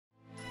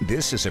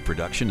This is a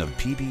production of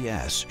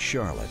PBS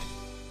Charlotte.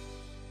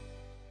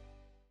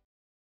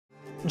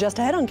 Just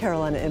ahead on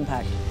Carolina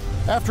Impact.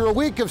 After a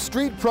week of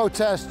street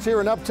protests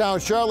here in Uptown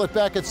Charlotte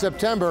back in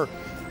September,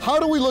 how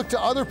do we look to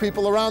other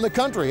people around the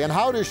country, and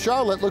how does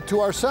Charlotte look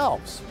to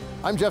ourselves?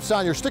 I'm Jeff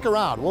Sonyer. Stick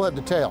around. We'll have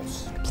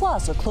details.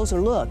 Plus, a closer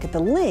look at the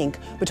link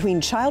between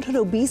childhood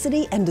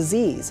obesity and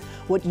disease,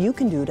 what you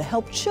can do to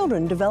help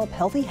children develop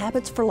healthy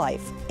habits for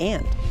life,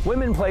 and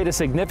women played a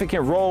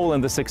significant role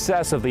in the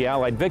success of the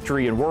Allied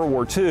victory in World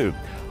War II.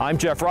 I'm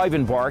Jeff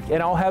Rivenbark,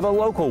 and I'll have a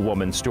local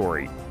woman's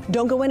story.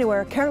 Don't go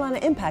anywhere. Carolina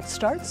Impact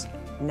starts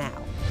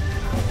now.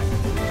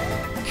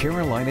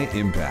 Carolina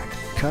Impact,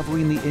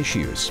 covering the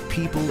issues,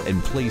 people,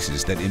 and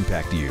places that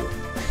impact you.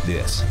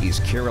 This is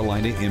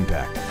Carolina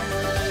Impact.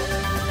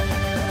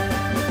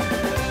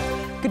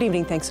 Good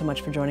evening. Thanks so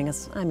much for joining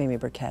us. I'm Amy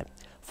Burkett.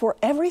 For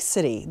every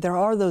city, there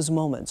are those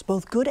moments,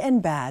 both good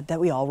and bad, that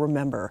we all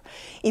remember.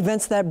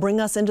 Events that bring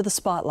us into the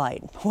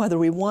spotlight, whether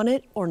we want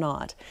it or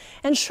not.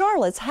 And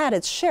Charlotte's had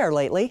its share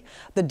lately.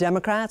 The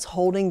Democrats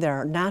holding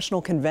their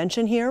national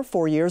convention here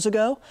 4 years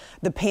ago,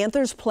 the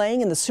Panthers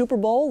playing in the Super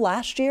Bowl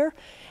last year,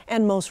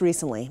 and most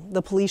recently,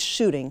 the police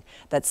shooting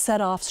that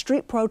set off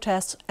street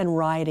protests and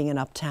rioting in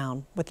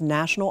Uptown with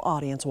national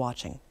audience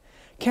watching.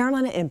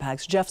 Carolina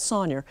Impact's Jeff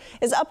Sonyer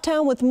is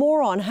Uptown with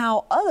more on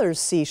how others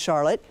see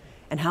Charlotte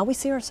and how we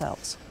see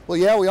ourselves. Well,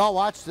 yeah, we all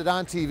watched it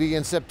on TV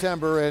in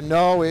September, and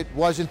no, it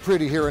wasn't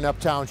pretty here in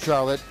Uptown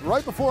Charlotte.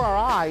 Right before our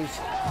eyes,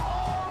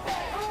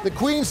 the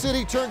Queen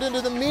City turned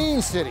into the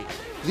Mean City,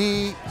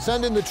 the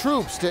send in the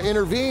troops to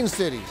intervene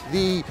city,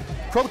 the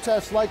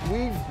protests like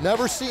we've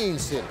never seen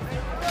city.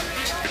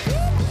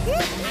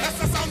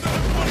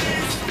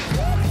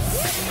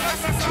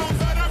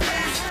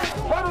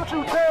 Why don't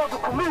you tell the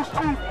police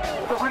chief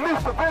to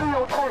release the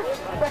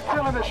videotape? They're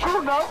killing and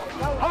shooting us,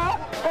 huh?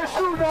 They're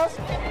shooting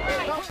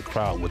us. The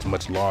crowd was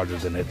much larger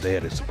than they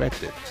had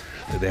expected.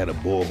 They had a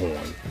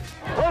bullhorn.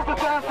 Where's the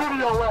damn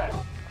video at?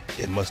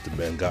 It must have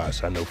been,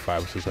 gosh, I know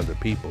 500 or 600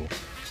 people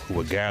who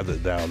were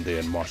gathered down there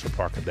in Marshall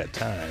Park at that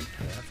time.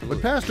 But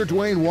Pastor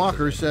Dwayne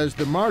Walker says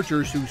the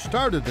marchers who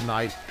started the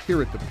night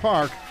here at the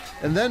park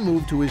and then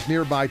moved to his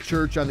nearby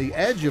church on the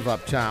edge of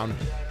Uptown,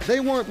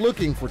 they weren't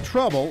looking for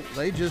trouble.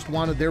 They just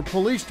wanted their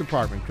police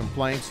department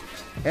complaints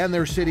and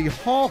their city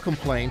hall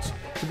complaints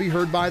to be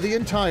heard by the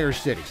entire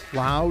city,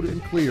 loud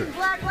and clear.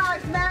 Black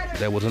Lives Matter.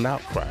 There was an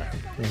outcry.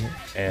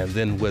 And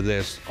then where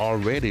there's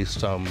already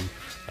some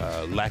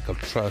lack of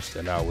trust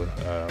in our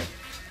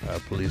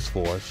police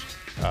force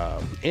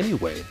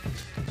anyway,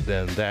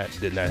 then that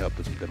did not help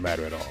the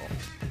matter at all.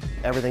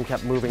 Everything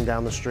kept moving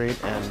down the street,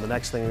 and the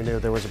next thing we knew,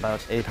 there was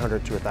about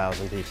 800 to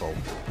 1,000 people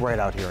right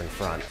out here in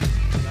front.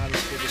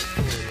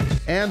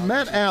 And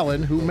Matt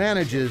Allen, who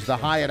manages the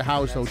Hyatt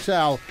House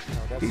Hotel,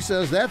 he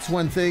says that's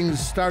when things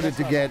started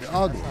to get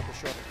ugly.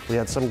 We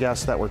had some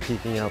guests that were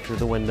peeking out through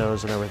the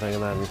windows and everything,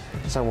 and then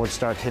some would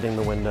start hitting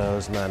the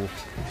windows, and then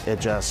it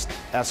just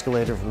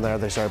escalated from there.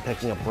 They started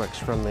picking up bricks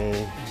from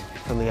the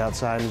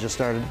outside and just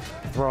started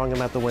throwing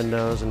them at the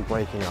windows and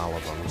breaking all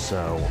of them.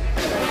 So.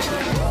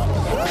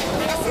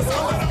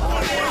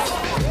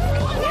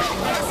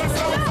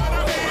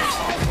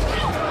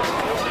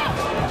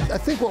 I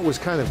think what was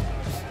kind of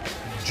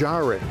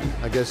jarring,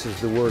 I guess is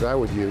the word I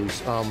would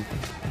use,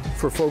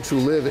 for folks who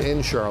live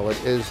in Charlotte,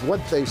 is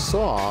what they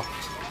saw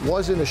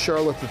wasn't a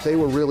Charlotte that they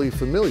were really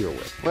familiar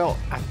with. Well,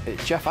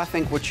 Jeff, I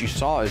think what you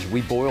saw is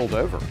we boiled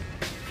over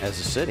as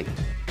a city.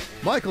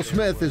 Michael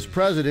Smith is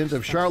president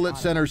of Charlotte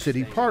Center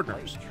City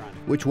Partners,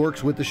 which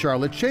works with the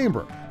Charlotte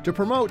Chamber to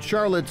promote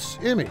Charlotte's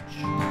image.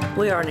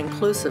 We are an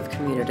inclusive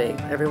community.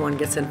 Everyone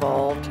gets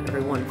involved,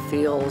 everyone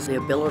feels the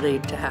ability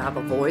to have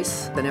a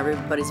voice, then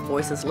everybody's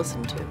voice is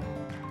listened to.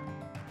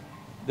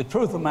 The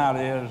truth of the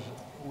matter is,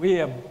 we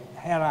have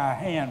had our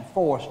hand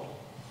forced,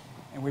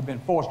 and we've been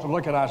forced to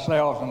look at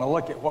ourselves and to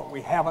look at what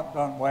we haven't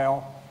done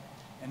well.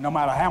 And no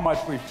matter how much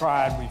we've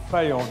tried, we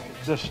failed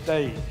at this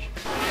stage.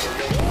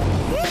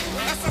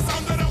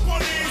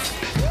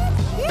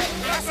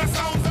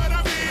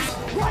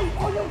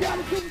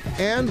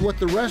 And what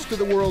the rest of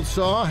the world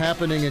saw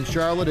happening in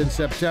Charlotte in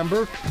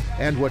September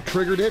and what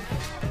triggered it,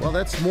 well,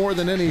 that's more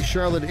than any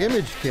Charlotte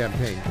image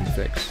campaign can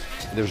fix.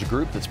 There's a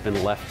group that's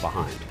been left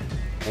behind,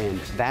 and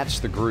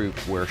that's the group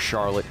where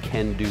Charlotte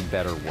can do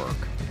better work.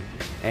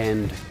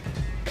 And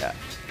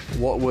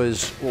what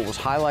was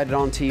highlighted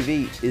on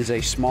TV is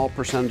a small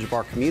percentage of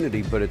our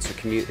community, but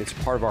it's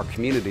part of our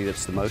community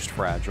that's the most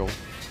fragile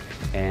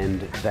and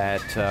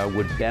that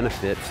would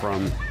benefit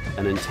from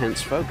an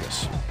intense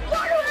focus.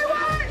 What do we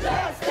want?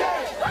 Justice!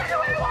 What do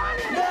we want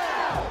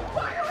now?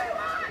 What do we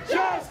want?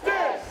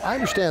 Justice! I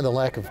understand the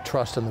lack of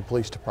trust in the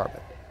police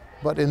department,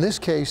 but in this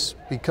case,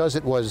 because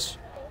it was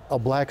a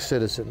black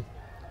citizen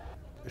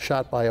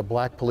shot by a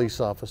black police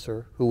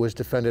officer who was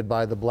defended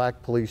by the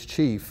black police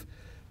chief,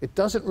 it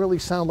doesn't really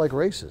sound like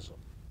racism.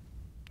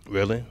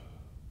 Really?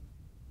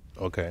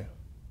 Okay.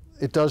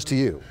 It does to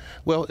you.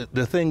 Well,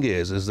 the thing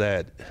is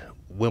that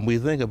when we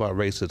think about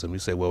racism, you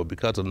say, well,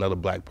 because another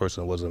black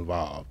person was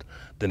involved,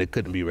 then it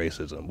couldn't be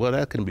racism. Well,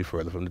 that couldn't be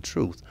further from the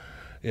truth.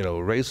 You know,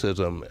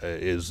 racism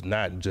is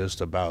not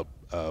just about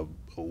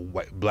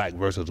black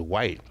versus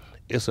white.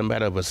 It's a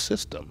matter of a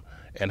system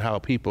and how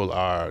people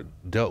are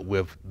dealt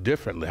with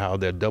differently, how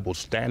there are double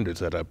standards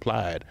that are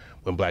applied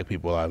when black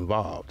people are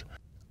involved.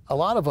 A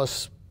lot of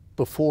us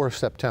before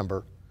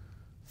September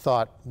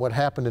thought what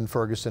happened in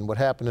Ferguson, what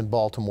happened in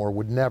Baltimore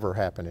would never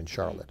happen in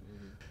Charlotte.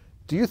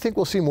 Do you think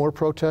we'll see more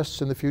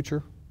protests in the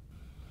future?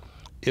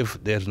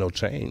 If there's no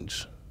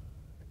change,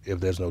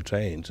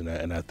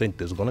 and I think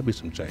there's going to be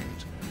some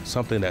change,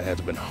 something that has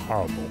been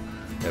horrible,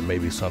 and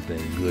maybe something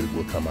good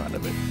will come out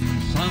of it.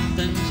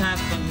 Something's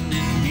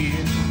happening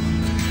here.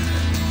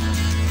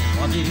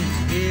 What it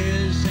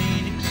is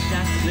ain't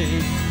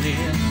exactly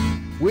clear.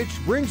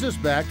 Which brings us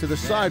back to the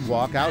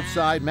sidewalk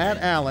outside Matt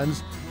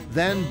Allen's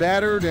then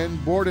battered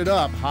and boarded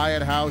up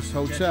Hyatt House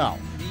Hotel,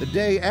 the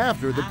day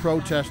after the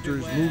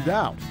protesters moved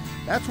out.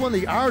 That's when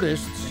the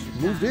artists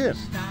moved in.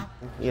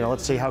 You know,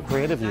 let's see how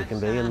creative you can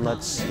be, and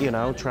let's, you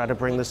know, try to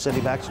bring the city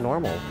back to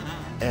normal.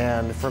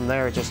 And from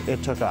there, it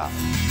took off.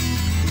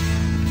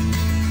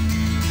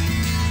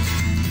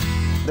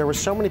 There were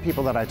so many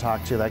people that I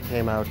talked to that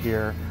came out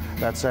here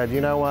that said, you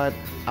know what,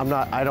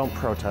 I don't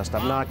protest.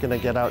 I'm not gonna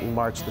get out and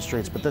march the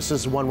streets, but this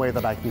is one way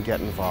that I can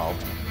get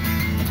involved.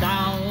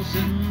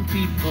 1,000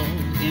 people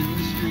in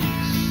the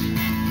streets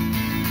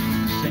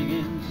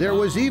singing. There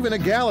was even a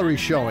gallery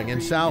showing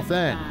in South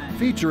End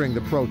featuring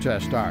the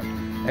protest art,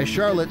 as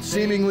Charlotte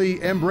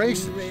seemingly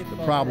embraces the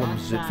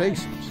problems it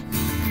faces.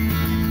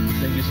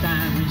 Then it's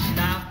time we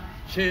stop,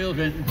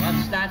 children,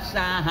 what's that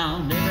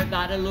sound?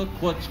 Everybody look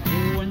what's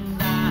going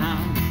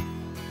down.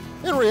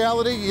 In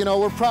reality, you know,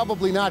 we're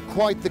probably not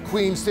quite the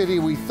Queen City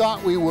we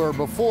thought we were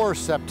before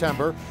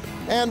September,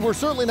 and we're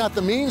certainly not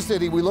the mean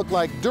city we look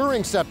like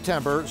during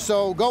September.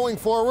 So going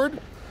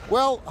forward,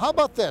 well, how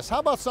about this? How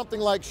about something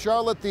like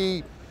Charlotte,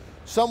 the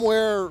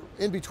somewhere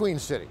in between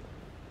city?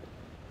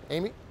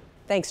 Amy?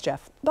 Thanks,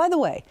 Jeff. By the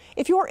way,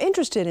 if you're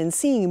interested in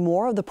seeing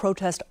more of the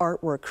protest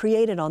artwork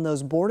created on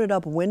those boarded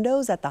up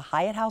windows at the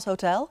Hyatt House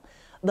Hotel,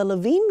 the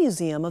Levine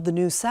Museum of the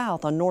New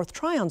South on North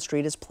Tryon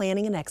Street is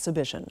planning an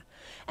exhibition.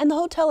 And the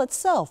hotel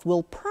itself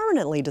will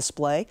permanently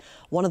display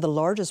one of the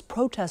largest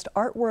protest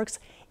artworks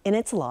in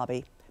its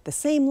lobby, the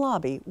same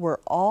lobby where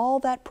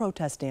all that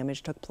protest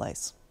damage took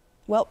place.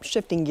 Well,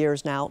 shifting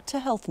gears now to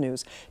health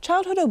news.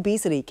 Childhood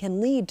obesity can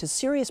lead to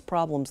serious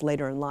problems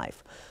later in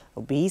life.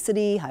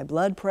 Obesity, high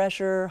blood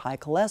pressure, high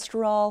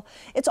cholesterol.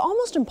 It's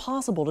almost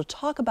impossible to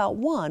talk about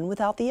one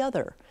without the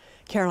other.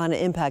 Carolina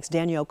Impact's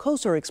Danielle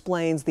Koser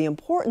explains the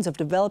importance of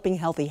developing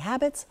healthy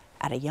habits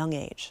at a young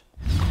age.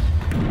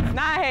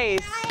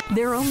 Nice.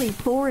 They're only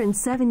 4 and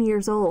 7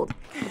 years old.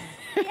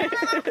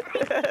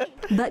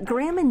 But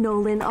Graham and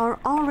Nolan are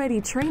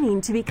already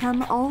training to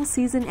become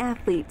all-season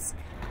athletes,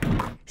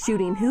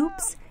 shooting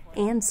hoops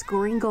and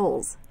scoring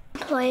goals.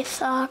 Play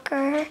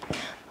soccer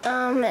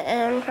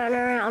and run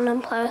around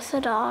and play with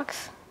the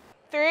dogs.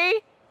 3,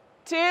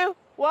 2,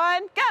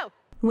 1, go!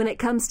 When it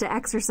comes to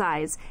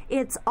exercise,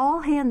 it's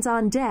all hands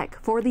on deck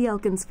for the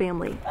Elkins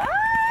family.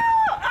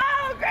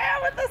 Oh,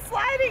 Graham with the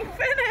sliding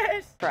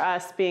finish! For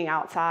us, being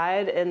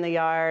outside in the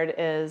yard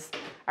is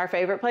our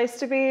favorite place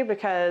to be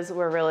because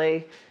we're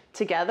really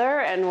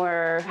together and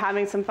we're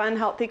having some fun,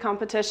 healthy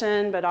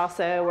competition, but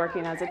also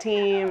working as a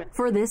team.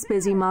 For this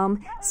busy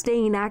mom,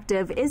 staying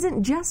active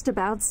isn't just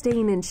about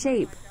staying in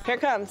shape. Here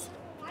it comes.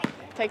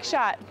 Take a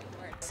shot.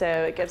 So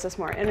it gives us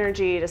more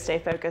energy to stay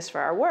focused for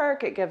our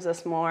work. It gives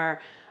us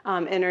more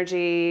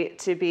energy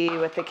to be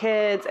with the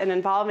kids, and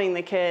involving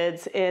the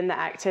kids in the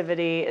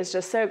activity is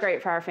just so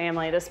great for our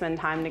family to spend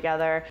time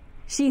together.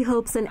 She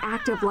hopes an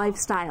active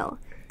lifestyle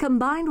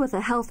combined with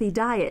a healthy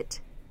diet,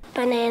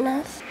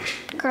 Bananas,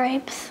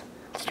 grapes,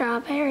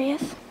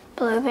 strawberries,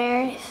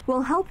 blueberries,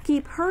 will help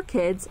keep her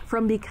kids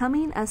from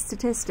becoming a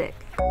statistic.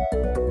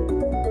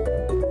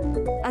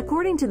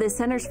 According to the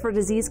Centers for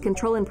Disease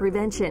Control and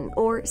Prevention,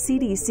 or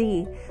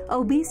CDC,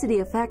 obesity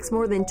affects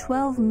more than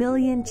 12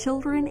 million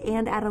children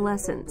and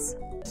adolescents.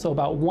 So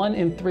about 1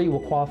 in 3 will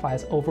qualify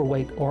as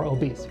overweight or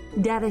obese.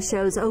 Data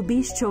shows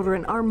obese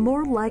children are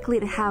more likely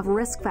to have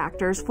risk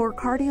factors for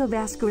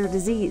cardiovascular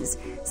disease,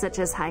 such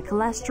as high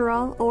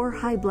cholesterol or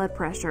high blood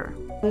pressure.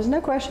 There's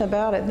no question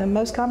about it. The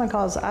most common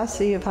cause I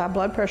see of high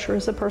blood pressure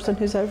is a person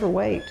who's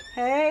overweight.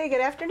 Hey, good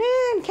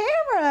afternoon,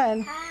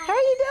 Cameron. How are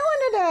you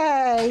doing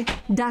today?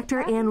 Dr.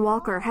 Ann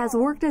Walker has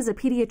worked as a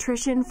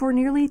pediatrician for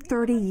nearly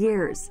 30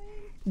 years.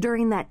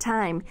 During that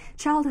time,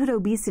 childhood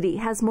obesity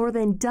has more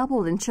than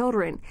doubled in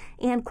children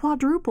and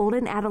quadrupled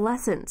in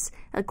adolescents,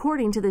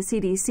 according to the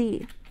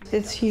CDC.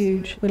 It's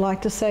huge. We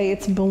like to say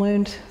it's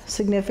ballooned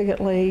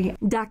significantly.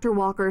 Dr.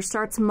 Walker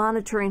starts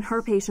monitoring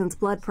her patients'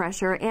 blood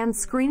pressure and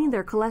screening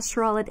their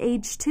cholesterol at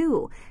age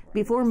 2,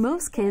 before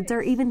most kids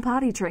are even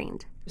potty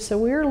trained. So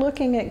we're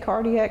looking at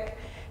cardiac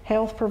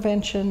health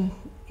prevention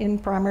in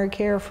primary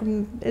care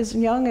from as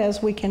young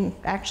as we can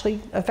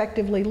actually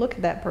effectively look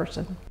at that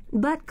person.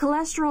 But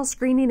cholesterol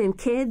screening in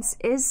kids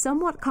is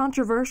somewhat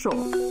controversial.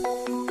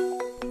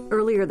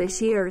 Earlier this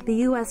year, the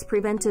U.S.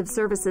 Preventive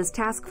Services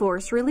Task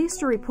Force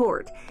released a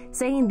report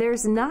saying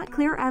there's not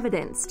clear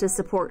evidence to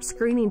support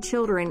screening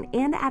children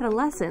and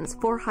adolescents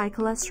for high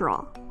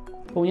cholesterol.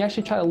 But when you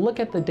actually try to look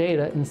at the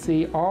data and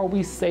see, are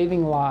we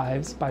saving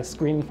lives by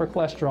screening for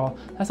cholesterol,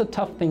 that's a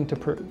tough thing to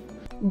prove.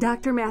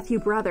 Dr. Matthew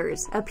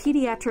Brothers, a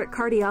pediatric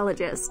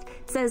cardiologist,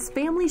 says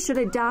families should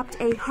adopt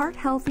a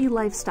heart-healthy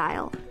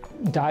lifestyle.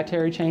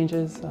 Dietary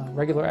changes,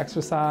 regular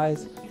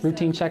exercise,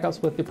 routine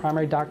checkups with the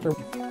primary doctor.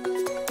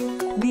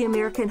 The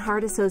American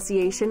Heart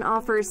Association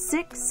offers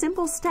 6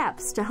 simple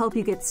steps to help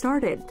you get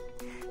started.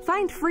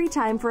 Find free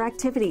time for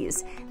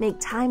activities. Make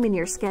time in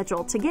your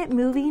schedule to get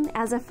moving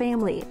as a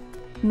family.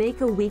 Make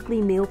a weekly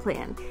meal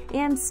plan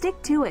and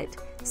stick to it.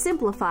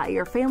 Simplify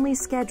your family's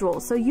schedule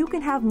so you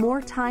can have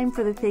more time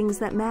for the things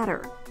that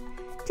matter.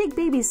 Take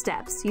baby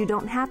steps. You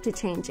don't have to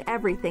change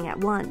everything at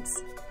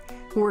once.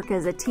 Work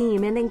as a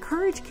team and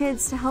encourage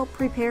kids to help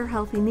prepare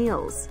healthy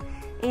meals.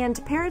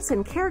 And parents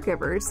and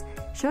caregivers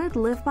should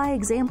live by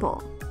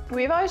example.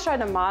 We've always tried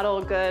to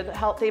model good,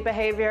 healthy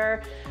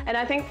behavior, and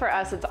I think for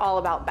us it's all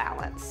about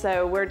balance.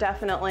 So we're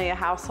definitely a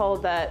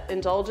household that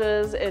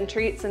indulges in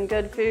treats and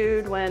good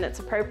food when it's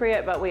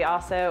appropriate, but we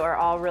also are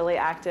all really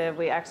active.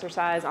 We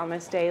exercise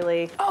almost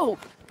daily. Oh,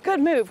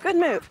 good move, good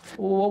move.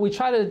 What we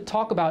try to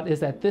talk about is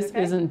that this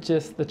isn't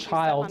just the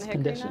child's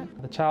condition.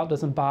 The child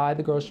doesn't buy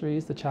the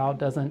groceries, the child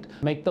doesn't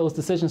make those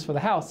decisions for the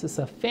house. It's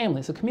a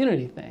family, it's a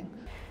community thing.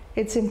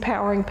 It's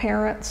empowering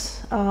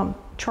parents,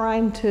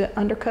 trying to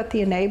undercut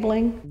the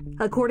enabling.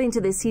 According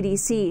to the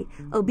CDC,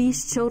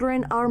 obese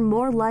children are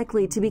more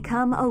likely to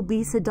become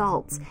obese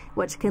adults,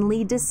 which can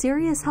lead to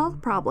serious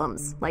health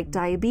problems like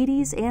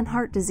diabetes and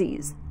heart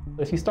disease.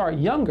 If you start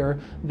younger,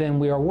 then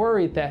we are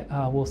worried that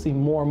we'll see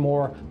more and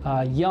more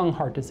young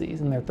heart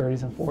disease in their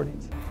 30s and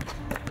 40s.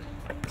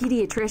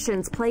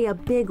 Pediatricians play a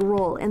big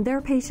role in their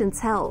patients'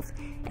 health,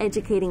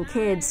 educating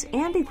kids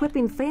and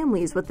equipping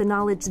families with the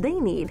knowledge they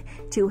need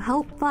to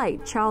help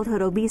fight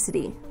childhood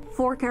obesity.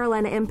 For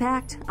Carolina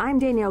Impact, I'm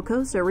Danielle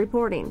Kosa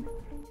reporting.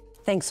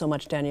 Thanks so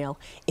much, Danielle.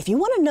 If you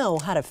want to know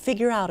how to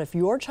figure out if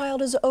your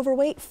child is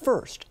overweight,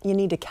 first, you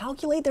need to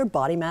calculate their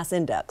body mass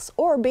index,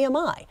 or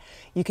BMI.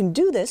 You can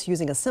do this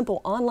using a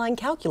simple online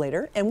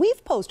calculator, and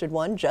we've posted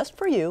one just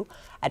for you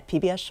at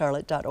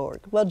pbscharlotte.org.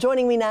 Well,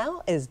 joining me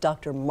now is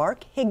Dr.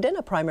 Mark Higdon,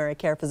 a primary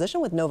care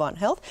physician with Novant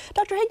Health.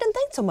 Dr. Higdon,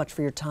 thanks so much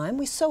for your time.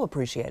 We so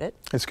appreciate it.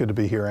 It's good to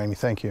be here, Amy.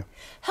 Thank you.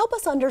 Help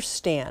us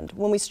understand,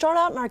 when we start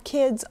out and our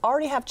kids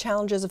already have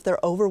challenges if they're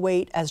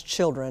overweight as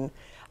children,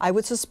 I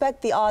would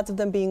suspect the odds of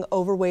them being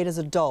overweight as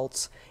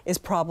adults is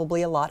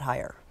probably a lot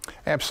higher.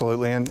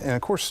 Absolutely, and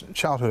of course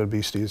childhood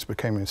obesity has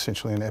become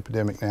essentially an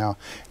epidemic now.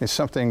 It's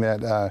something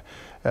that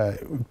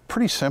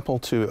pretty simple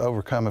to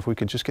overcome if we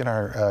could just get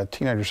our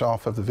teenagers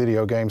off of the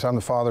video games. I'm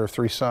the father of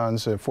 3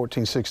 sons,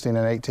 14, 16,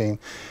 and 18,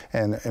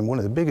 and one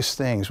of the biggest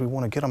things, we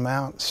want to get them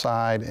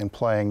outside and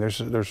playing.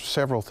 There's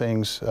several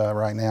things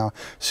right now,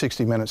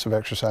 60 minutes of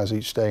exercise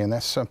each day, and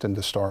that's something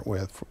to start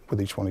with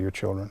each one of your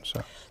children.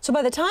 So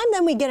by the time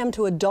then we get them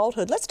to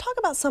adulthood, let's talk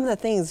about some of the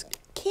things.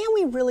 Can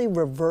we really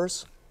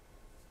reverse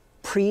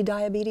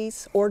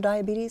pre-diabetes or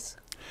diabetes?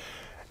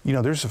 You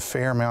know, there's a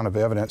fair amount of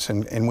evidence,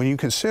 and when you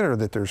consider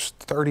that there's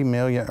 30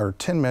 million or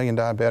 10 million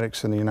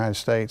diabetics in the United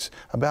States,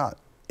 about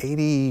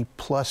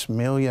 80+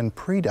 million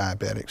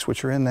pre-diabetics,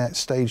 which are in that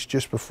stage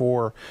just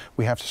before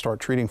we have to start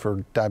treating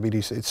for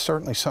diabetes, it's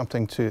certainly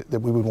something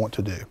that we would want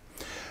to do.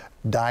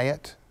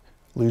 Diet,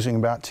 losing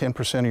about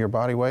 10% of your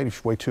body weight. If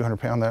you weigh 200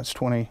 pounds, that's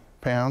 20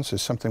 pounds,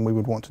 is something we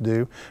would want to do.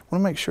 We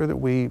want to make sure that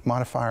we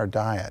modify our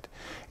diet.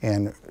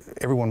 And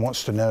everyone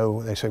wants to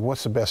know, they say,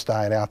 what's the best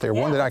diet out there?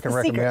 One that I can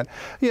recommend.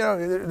 You know,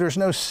 there's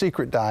no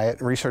secret diet.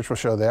 Research will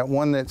show that.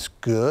 One that's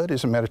good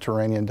is a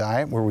Mediterranean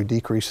diet where we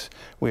decrease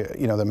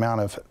the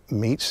amount of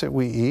meats that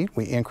we eat.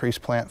 We increase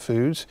plant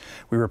foods.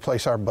 We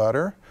replace our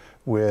butter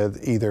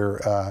with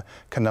either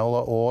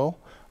canola oil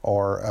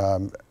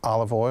or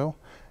olive oil.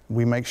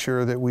 We make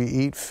sure that we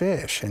eat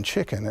fish and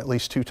chicken at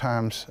least 2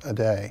 times a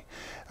day,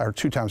 or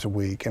 2 times a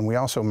week. And we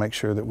also make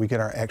sure that we get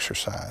our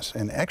exercise.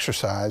 And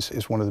exercise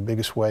is one of the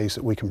biggest ways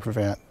that we can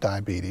prevent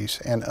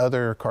diabetes and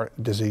other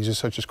diseases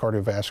such as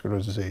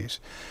cardiovascular disease.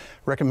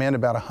 Recommend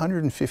about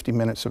 150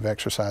 minutes of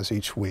exercise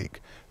each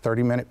week,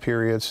 30-minute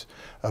periods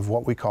of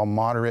what we call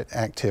moderate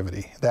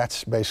activity.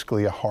 That's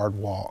basically a hard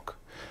walk.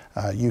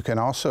 You can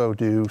also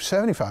do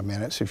 75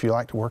 minutes if you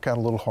like to work out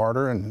a little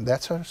harder, and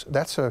that's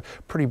a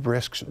pretty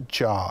brisk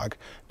jog.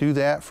 Do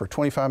that for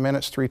 25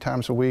 minutes 3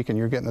 times a week, and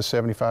you're getting the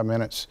 75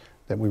 minutes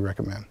that we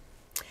recommend.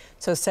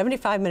 So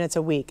 75 minutes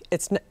a week.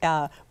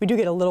 We do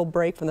get a little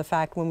break from the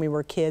fact when we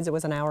were kids it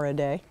was an hour a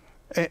day.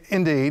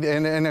 Indeed,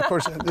 and of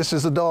course this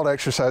is adult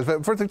exercise,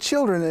 but for the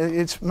children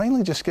it's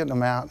mainly just getting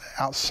them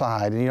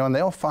outside, and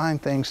they'll find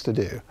things to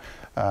do.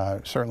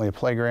 certainly a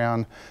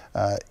playground.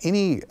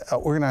 Any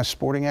organized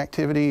sporting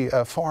activity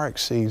far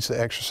exceeds the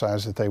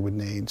exercise that they would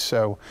need.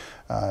 So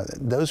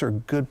those are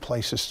good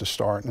places to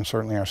start, and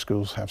certainly our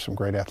schools have some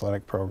great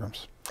athletic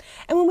programs.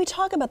 And when we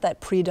talk about that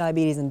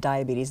pre-diabetes and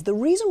diabetes, the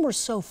reason we're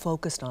so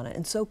focused on it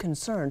and so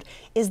concerned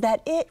is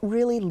that it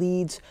really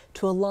leads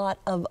to a lot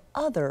of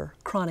other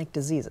chronic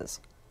diseases.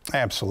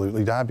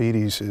 Absolutely.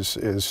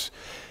 Diabetes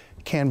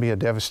can be a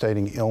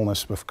devastating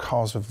illness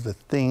because of the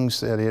things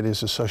that it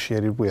is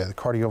associated with.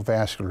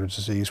 Cardiovascular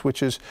disease,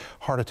 which is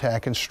heart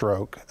attack and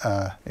stroke,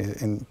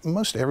 and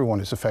most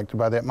everyone is affected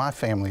by that. My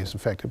family is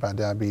affected by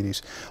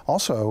diabetes.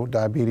 Also,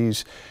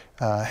 diabetes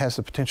has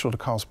the potential to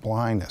cause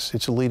blindness.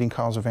 It's a leading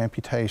cause of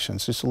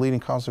amputations. It's a leading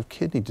cause of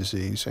kidney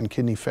disease and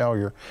kidney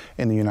failure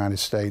in the United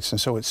States.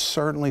 And so it's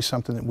certainly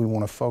something that we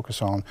want to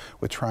focus on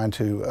with trying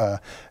to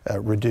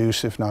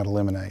reduce, if not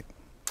eliminate.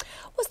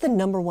 What's the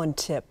 #1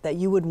 tip that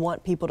you would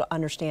want people to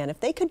understand if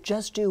they could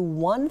just do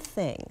one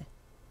thing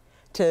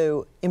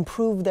to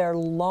improve their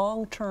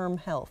long-term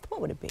health?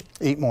 What would it be?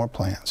 Eat more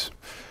plants.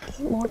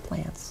 Eat more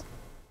plants.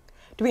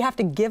 Do we have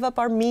to give up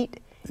our meat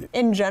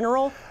in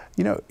general?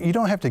 You know, you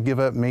don't have to give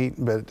up meat,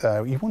 but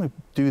you want to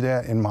do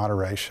that in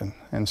moderation.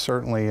 And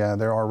certainly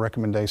there are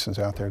recommendations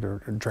out there to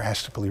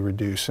drastically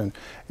reduce. And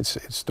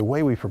it's the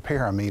way we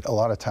prepare our meat a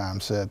lot of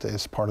times that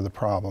is part of the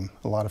problem.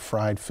 A lot of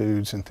fried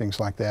foods and things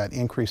like that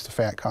increase the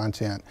fat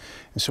content.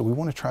 And so we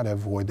want to try to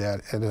avoid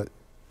that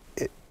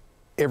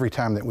every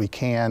time that we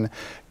can.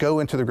 Go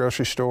into the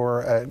grocery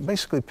store,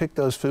 basically pick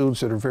those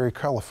foods that are very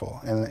colorful,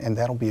 and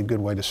that'll be a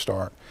good way to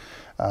start.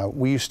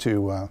 We used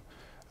to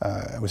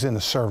I was in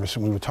the service,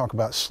 and we would talk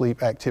about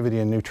sleep, activity,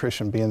 and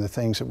nutrition being the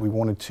things that we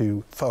wanted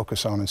to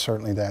focus on, and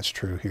certainly that's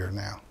true here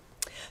now.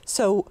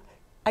 So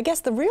I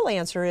guess the real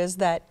answer is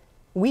that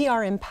we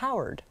are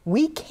empowered.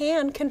 We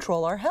can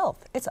control our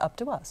health. It's up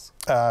to us.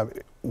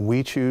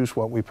 We choose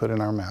what we put in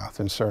our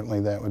mouth, and certainly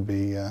that would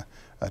be a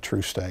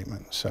true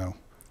statement. So.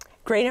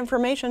 Great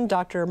information,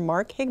 Dr.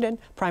 Mark Higdon,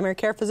 primary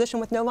care physician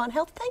with Novant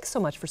Health. Thanks so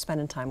much for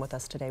spending time with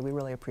us today. We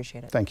really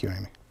appreciate it. Thank you,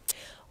 Amy.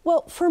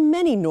 Well, for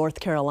many, North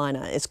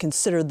Carolina is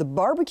considered the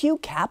barbecue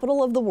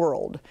capital of the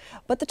world.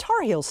 But the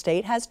Tar Heel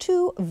State has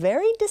two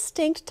very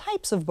distinct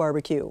types of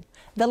barbecue.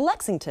 The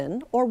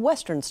Lexington, or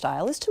Western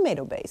style, is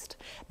tomato-based.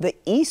 The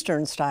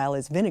Eastern style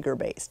is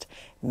vinegar-based.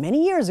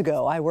 Many years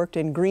ago, I worked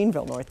in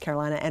Greenville, North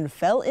Carolina, and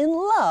fell in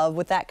love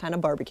with that kind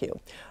of barbecue.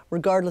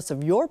 Regardless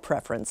of your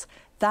preference,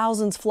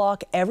 thousands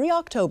flock every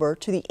October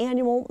to the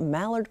annual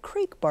Mallard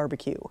Creek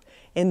Barbecue.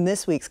 In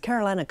this week's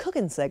Carolina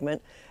Cooking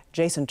segment,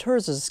 Jason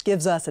Terzis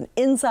gives us an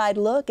inside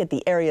look at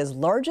the area's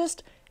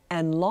largest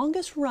and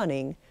longest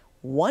running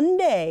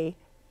one-day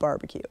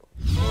barbecue.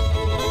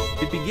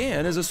 It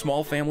began as a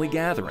small family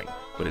gathering,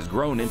 but has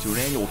grown into an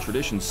annual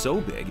tradition so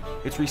big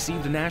it's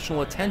received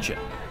national attention.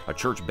 A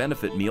church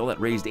benefit meal that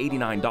raised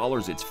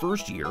 $89 its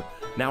first year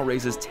now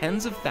raises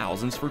tens of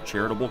thousands for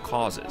charitable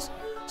causes.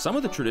 Some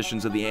of the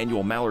traditions of the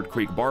annual Mallard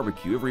Creek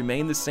Barbecue have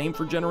remained the same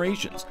for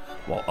generations,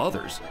 while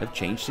others have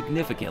changed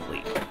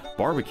significantly.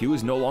 Barbecue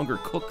is no longer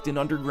cooked in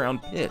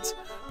underground pits,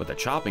 but the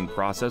chopping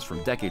process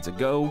from decades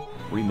ago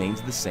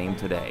remains the same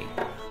today.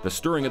 The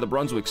stirring of the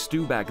Brunswick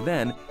stew back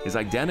then is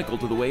identical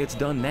to the way it's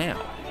done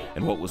now,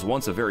 and what was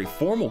once a very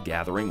formal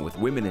gathering with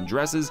women in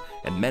dresses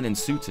and men in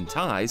suits and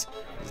ties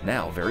is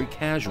now very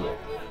casual.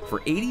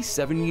 For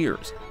 87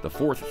 years, the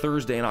fourth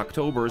Thursday in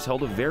October has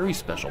held a very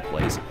special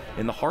place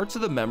in the hearts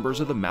of the members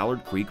of the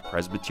Mallard Creek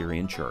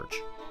Presbyterian Church.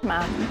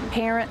 My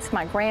parents,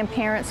 my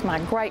grandparents, my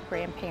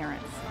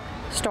great-grandparents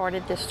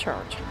started this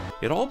church.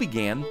 It all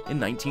began in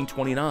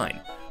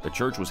 1929. The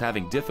church was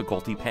having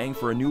difficulty paying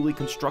for a newly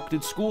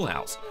constructed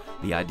schoolhouse.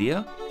 The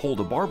idea? Hold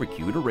a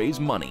barbecue to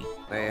raise money.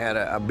 They had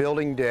a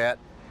building debt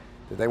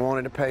that they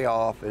wanted to pay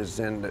off.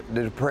 Is in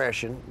the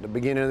Depression, the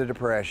beginning of the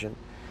Depression.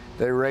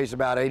 They raised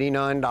about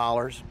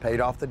 $89, paid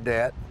off the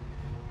debt,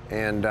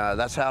 and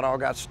that's how it all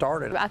got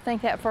started. I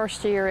think that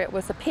first year it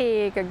was a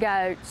pig, a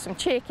goat, some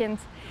chickens,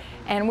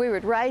 and we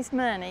would raise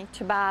money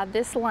to buy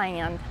this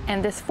land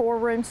and this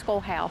 4-room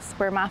schoolhouse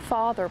where my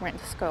father went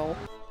to school.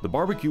 The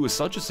barbecue was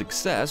such a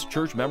success,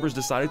 church members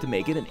decided to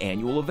make it an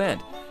annual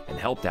event and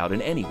helped out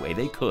in any way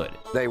they could.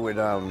 They would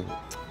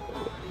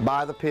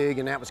buy the pig,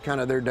 and that was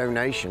kind of their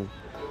donation,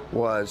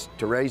 was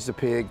to raise the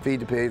pig, feed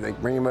the pig. They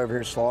bring him over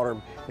here, slaughter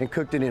him, and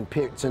cooked it in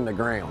pits in the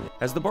ground.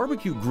 As the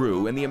barbecue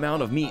grew and the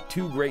amount of meat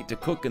too great to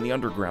cook in the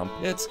underground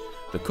pits,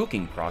 the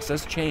cooking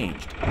process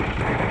changed.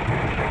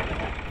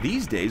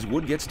 These days,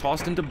 wood gets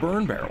tossed into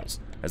burn barrels.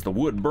 As the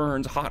wood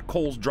burns, hot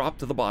coals drop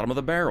to the bottom of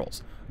the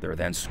barrels. They're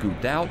then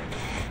scooped out,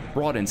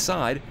 brought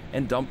inside,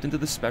 and dumped into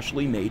the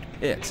specially made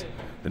pits.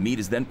 The meat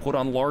is then put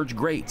on large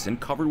grates and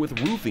covered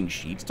with roofing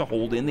sheets to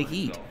hold in the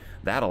heat.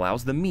 That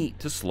allows the meat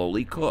to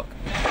slowly cook.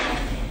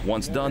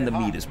 Once done, the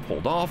meat is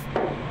pulled off.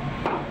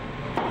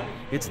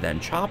 It's then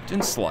chopped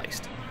and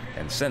sliced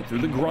and sent through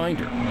the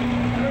grinder,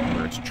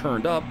 where it's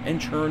churned up and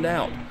churned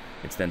out.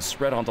 It's then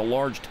spread onto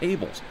large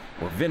tables,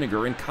 where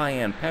vinegar and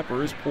cayenne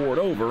pepper is poured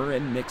over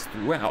and mixed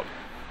throughout.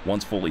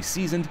 Once fully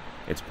seasoned,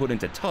 it's put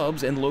into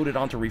tubs and loaded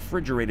onto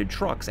refrigerated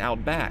trucks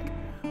out back.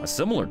 A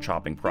similar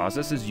chopping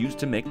process is used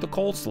to make the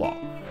coleslaw.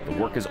 The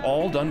work is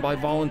all done by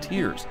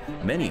volunteers,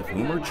 many of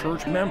whom are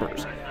church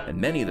members, and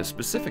many of the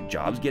specific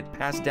jobs get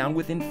passed down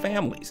within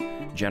families,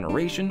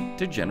 generation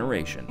to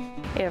generation.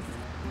 If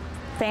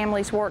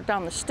families worked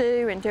on the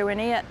stew and doing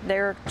it,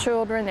 their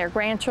children, their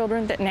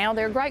grandchildren, that now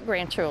their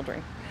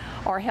great-grandchildren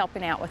are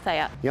helping out with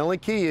that. The only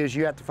key is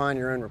you have to find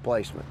your own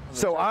replacement.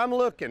 So I'm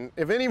looking,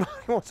 if anybody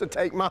wants to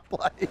take my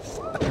place.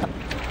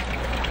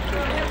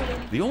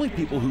 The only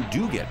people who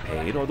do get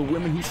paid are the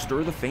women who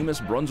stir the famous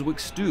Brunswick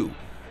stew.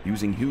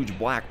 Using huge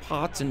black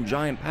pots and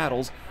giant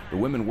paddles, the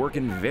women work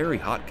in very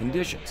hot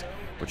conditions.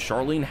 But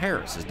Charlene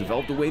Harris has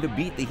developed a way to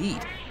beat the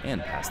heat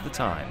and pass the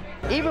time.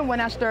 Even when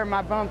I stir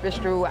my bumpers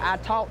through, I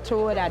talk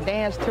to it, I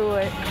dance to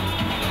it.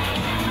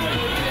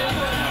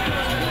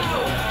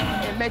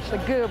 It makes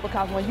it good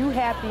because when you're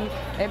happy,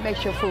 it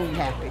makes your food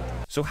happy.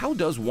 So how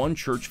does one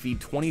church feed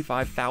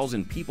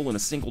 25,000 people in a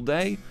single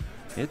day?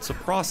 It's a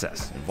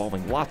process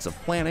involving lots of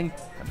planning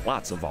and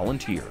lots of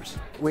volunteers.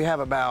 We have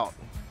about,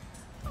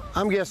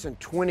 I'm guessing,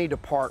 20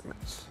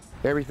 departments.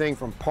 Everything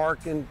from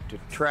parking to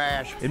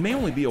trash. It may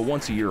only be a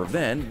once-a-year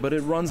event, but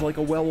it runs like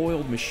a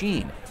well-oiled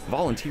machine.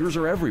 Volunteers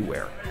are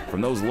everywhere, from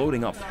those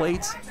loading up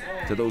plates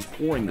to those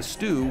pouring the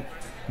stew,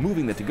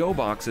 moving the to-go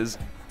boxes,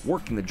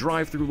 working the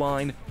drive-through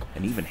line,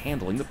 and even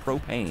handling the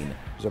propane.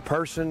 There's a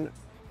person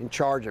in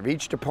charge of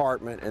each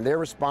department, and they're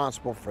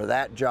responsible for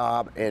that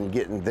job and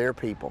getting their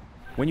people.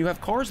 When you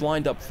have cars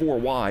lined up 4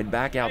 wide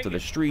back out to the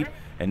street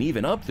and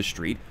even up the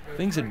street,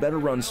 things had better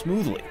run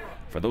smoothly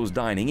for those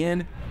dining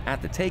in,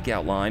 at the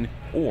takeout line,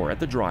 or at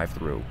the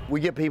drive-thru.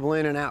 We get people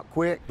in and out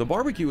quick. The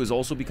barbecue has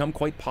also become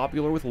quite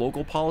popular with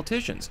local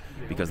politicians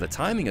because the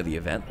timing of the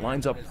event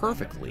lines up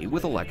perfectly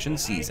with election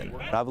season.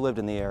 I've lived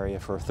in the area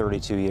for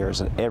 32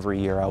 years, and every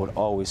year I would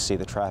always see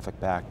the traffic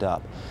backed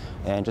up.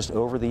 And just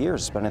over the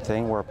years, it's been a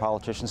thing where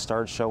politicians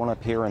started showing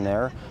up here and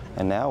there,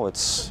 and now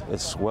it's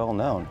well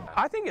known.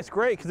 I think it's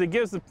great because it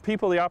gives the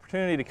people the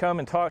opportunity to come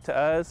and talk to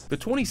us. The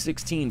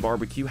 2016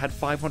 barbecue had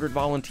 500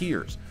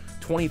 volunteers.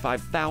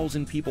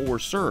 25,000 people were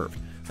served.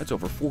 That's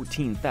over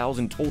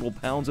 14,000 total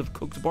pounds of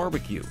cooked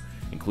barbecue,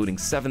 including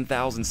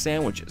 7,000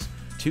 sandwiches,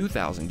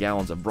 2,000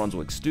 gallons of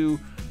Brunswick stew,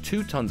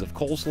 2 tons of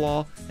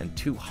coleslaw, and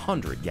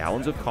 200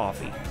 gallons of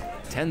coffee.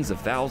 Tens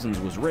of thousands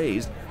was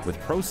raised, with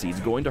proceeds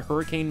going to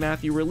Hurricane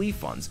Matthew relief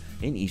funds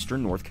in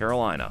eastern North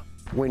Carolina.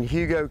 When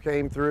Hugo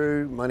came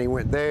through, money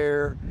went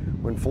there.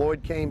 When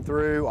Floyd came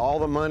through, all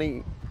the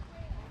money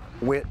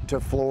went to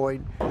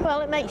Floyd.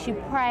 Well, it makes you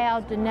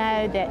proud to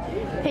know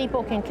that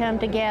people can come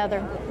together,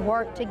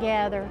 work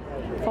together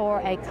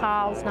for a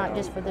cause, not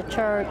just for the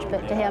church,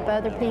 but to help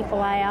other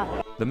people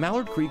out. The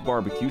Mallard Creek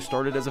Barbecue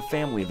started as a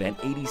family event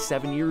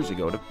 87 years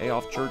ago to pay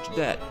off church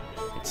debt.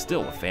 It's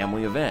still a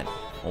family event,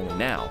 only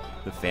now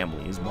the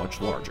family is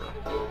much larger.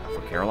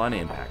 For Carolina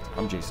Impact,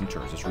 I'm Jason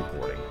Terzis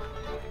reporting.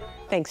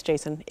 Thanks,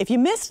 Jason. If you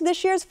missed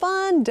this year's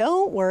fun,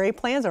 don't worry.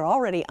 Plans are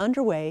already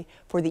underway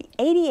for the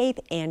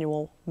 88th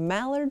annual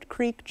Mallard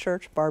Creek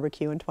Church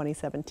Barbecue in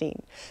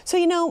 2017. So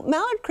you know,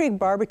 Mallard Creek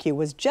Barbecue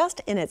was just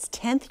in its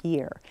 10th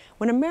year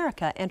when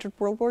America entered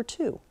World War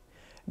II.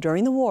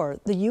 During the war,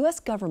 the U.S.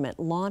 government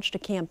launched a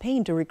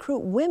campaign to recruit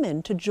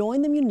women to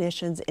join the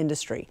munitions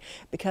industry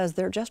because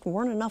there just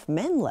weren't enough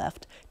men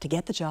left to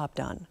get the job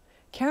done.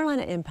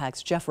 Carolina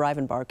Impact's Jeff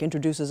Rivenbark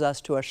introduces us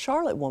to a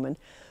Charlotte woman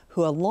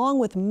who, along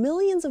with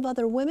millions of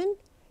other women,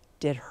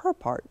 did her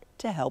part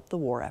to help the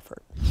war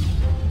effort.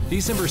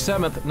 December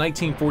 7th,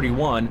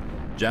 1941,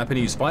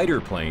 Japanese fighter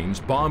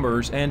planes,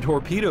 bombers, and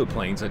torpedo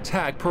planes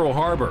attacked Pearl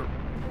Harbor.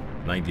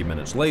 90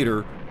 minutes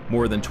later,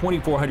 more than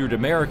 2,400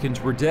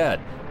 Americans were dead,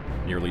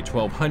 nearly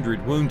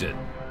 1,200 wounded.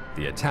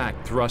 The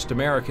attack thrust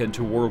America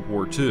into World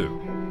War II.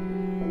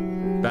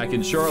 Back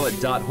in Charlotte,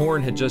 Dot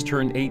Horn had just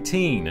turned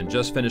 18 and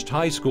just finished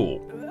high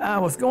school. I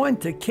was going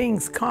to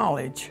King's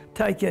College,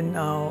 taking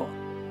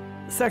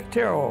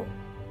secretarial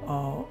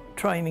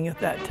training at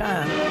that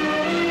time.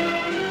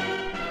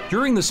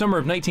 During the summer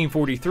of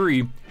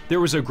 1943, there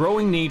was a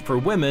growing need for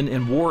women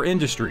in war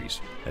industries,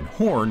 and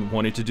Horn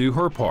wanted to do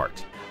her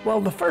part.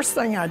 Well, the first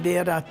thing I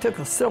did, I took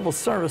a civil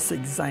service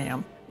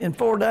exam. In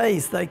 4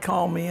 days, they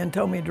called me and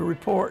told me to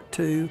report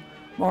to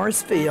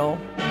Morris Field.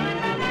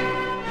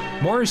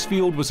 Morris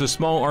Field was a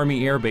small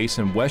Army air base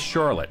in West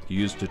Charlotte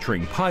used to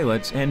train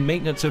pilots and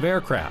maintenance of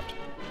aircraft.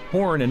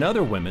 Horn and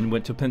other women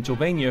went to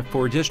Pennsylvania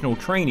for additional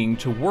training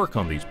to work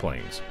on these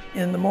planes.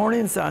 In the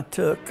mornings, I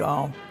took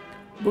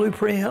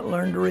blueprint,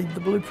 learned to read the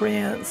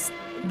blueprints.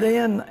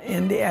 Then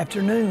in the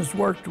afternoons,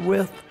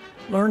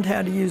 learned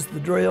how to use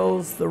the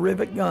drills, the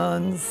rivet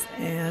guns,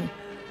 and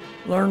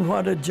learned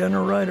what a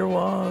generator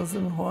was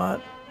and what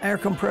air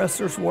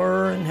compressors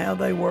were and how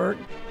they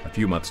worked. A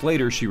few months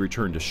later, she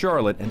returned to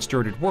Charlotte and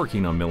started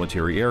working on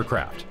military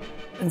aircraft.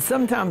 And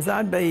sometimes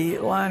I'd be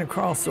lying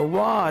across a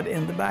rod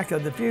in the back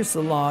of the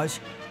fuselage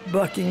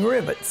bucking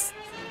rivets.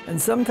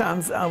 And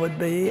sometimes I would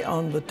be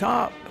on the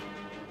top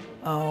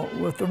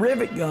with the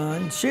rivet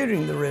gun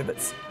shooting the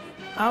rivets.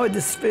 I would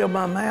just fill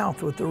my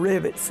mouth with the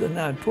rivets and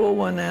I'd pull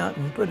one out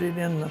and put it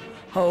in the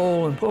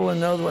hole and pull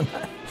another one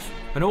out.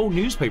 An old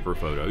newspaper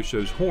photo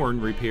shows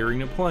Horn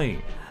repairing a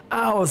plane.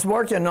 I was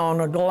working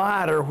on a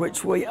glider,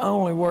 which we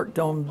only worked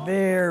on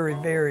very,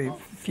 very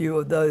few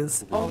of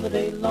those. All the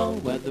day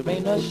long, where the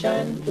rain or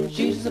shine,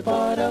 she's a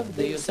part of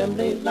the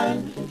assembly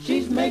line.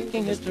 She's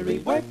making history,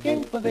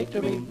 working for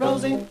victory.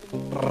 Rosie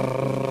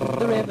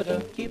the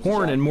Riveter.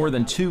 Horn and more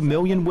than 2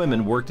 million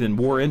women worked in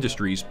war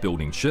industries,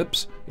 building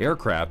ships,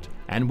 aircraft,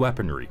 and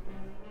weaponry.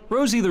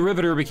 Rosie the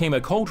Riveter became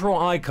a cultural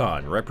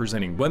icon,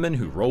 representing women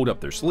who rolled up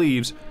their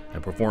sleeves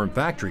and performed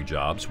factory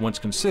jobs once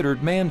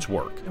considered man's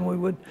work. And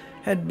we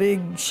had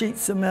big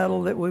sheets of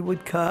metal that we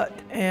would cut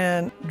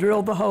and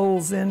drill the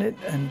holes in it,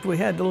 and we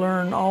had to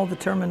learn all the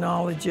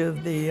terminology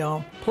of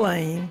the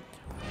plane.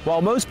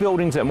 While most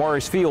buildings at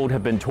Morris Field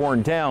have been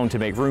torn down to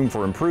make room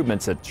for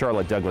improvements at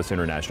Charlotte Douglas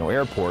International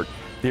Airport,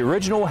 the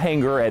original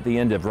hangar at the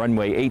end of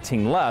runway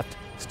 18 left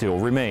still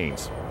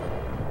remains.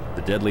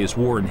 The deadliest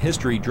war in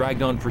history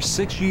dragged on for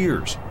 6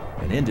 years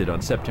and ended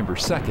on September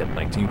 2nd,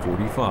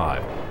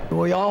 1945.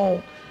 We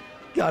all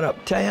got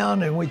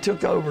uptown and we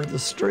took over the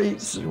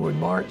streets and we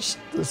marched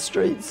the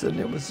streets, and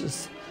it was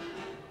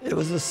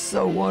just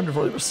so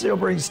wonderful. It still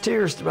brings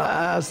tears to my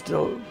eyes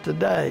till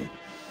today.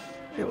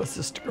 It was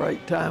just a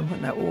great time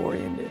when that war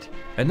ended.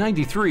 At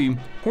 93,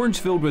 Horn's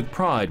filled with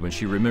pride when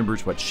she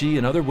remembers what she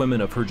and other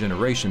women of her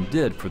generation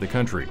did for the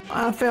country.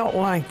 I felt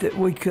like that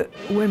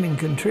women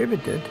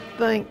contributed. I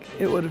think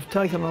it would have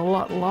taken a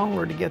lot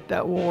longer to get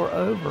that war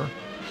over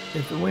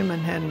if the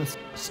women hadn't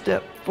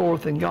stepped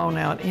forth and gone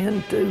out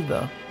into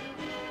the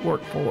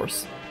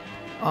workforce,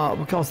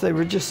 because they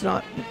were just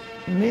not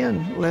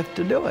men left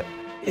to do it.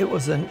 It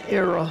was an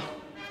era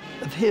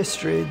of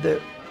history that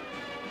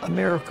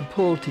America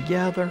pulled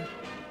together,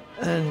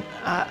 and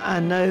I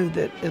know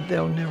that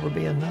there'll never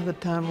be another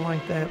time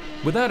like that.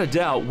 Without a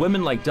doubt,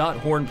 women like Dot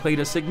Horn played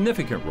a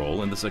significant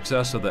role in the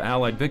success of the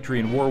Allied victory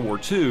in World War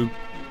II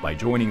by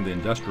joining the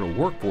industrial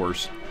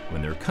workforce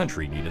when their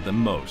country needed them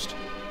most.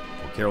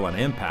 For Carolina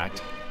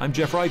Impact, I'm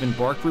Jeff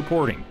Rivenbark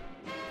reporting.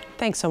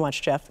 Thanks so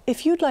much, Jeff.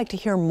 If you'd like to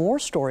hear more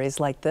stories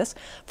like this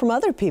from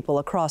other people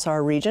across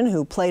our region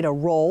who played a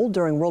role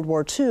during World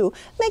War II,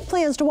 make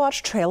plans to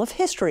watch Trail of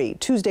History,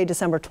 Tuesday,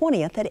 December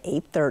 20th at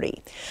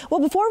 8:30.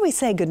 Well, before we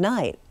say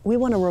goodnight, we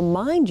want to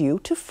remind you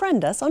to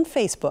friend us on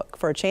Facebook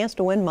for a chance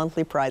to win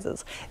monthly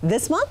prizes.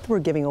 This month, we're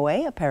giving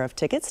away a pair of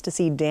tickets to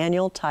see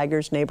Daniel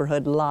Tiger's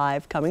Neighborhood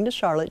live, coming to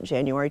Charlotte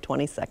January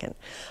 22nd.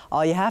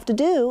 All you have to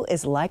do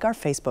is like our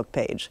Facebook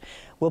page.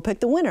 We'll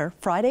pick the winner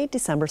Friday,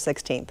 December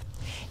 16th.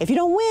 If you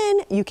don't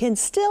win, you can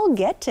still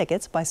get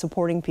tickets by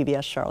supporting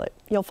PBS Charlotte.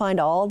 You'll find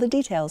all the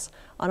details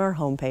on our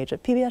homepage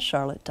at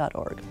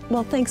pbscharlotte.org.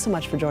 Well, thanks so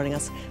much for joining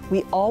us.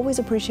 We always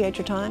appreciate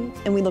your time,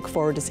 and we look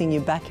forward to seeing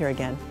you back here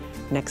again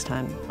next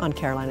time on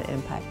Carolina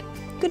Impact.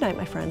 Good night,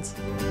 my friends.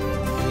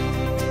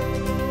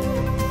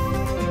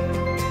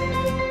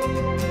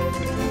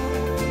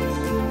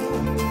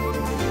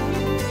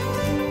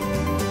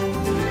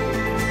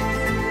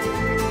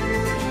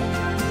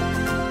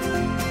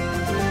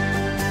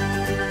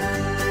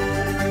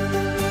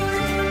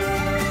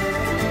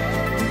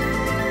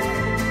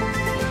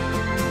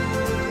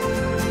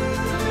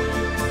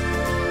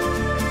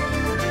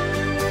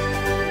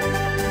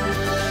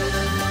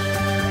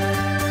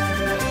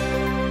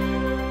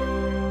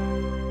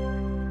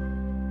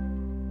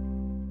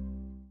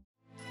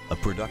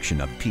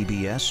 Production of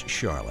PBS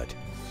Charlotte.